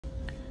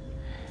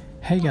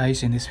Hey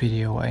guys, in this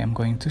video I am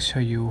going to show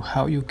you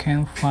how you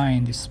can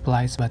find the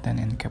splice button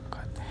in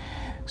CapCut.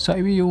 So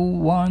if you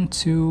want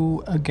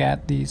to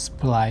get the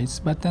splice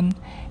button,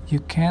 you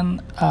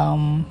can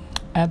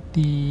add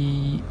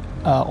the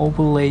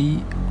overlay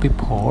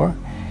before.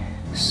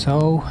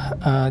 So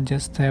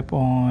just tap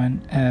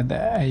on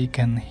the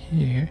icon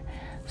here,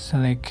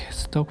 select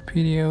stock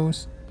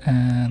videos,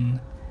 and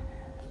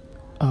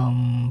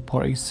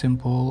for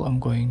example I'm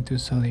going to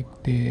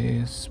select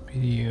this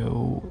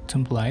video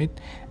template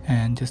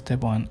and just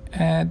tap on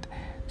add.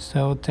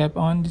 So tap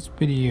on this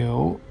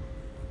video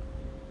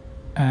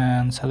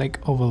and select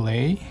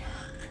overlay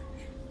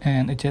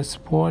and adjust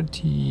for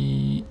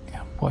the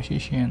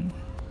position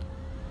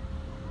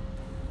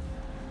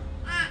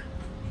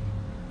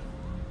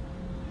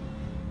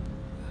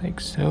like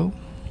so,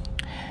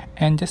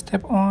 and just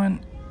tap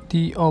on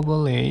the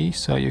overlay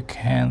so you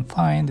can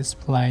find the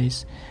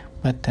splice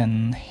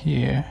button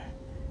here.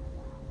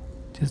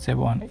 Just tap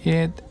on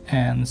it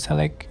and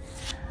select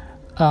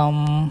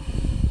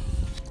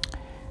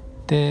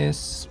this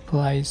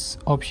splice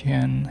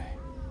option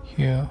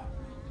here.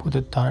 Put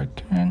a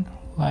darken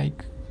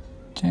light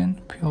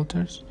gen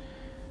filters.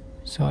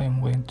 So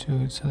I'm going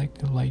to select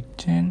the light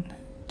gen,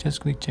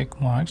 just click check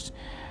marks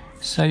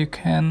so you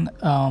can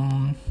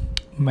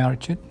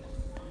merge it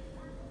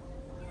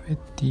with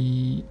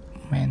the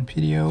main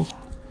video.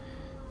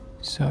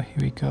 So here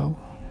we go.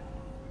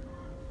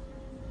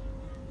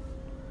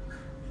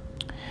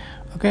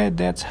 Okay,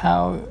 that's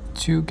how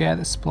to get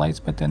a splice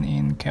button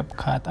in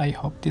CapCut. I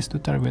hope this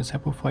tutorial was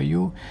helpful for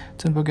you.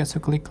 Don't forget to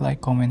click like,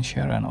 comment,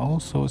 share, and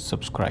also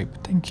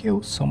subscribe. Thank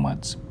you so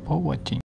much for watching.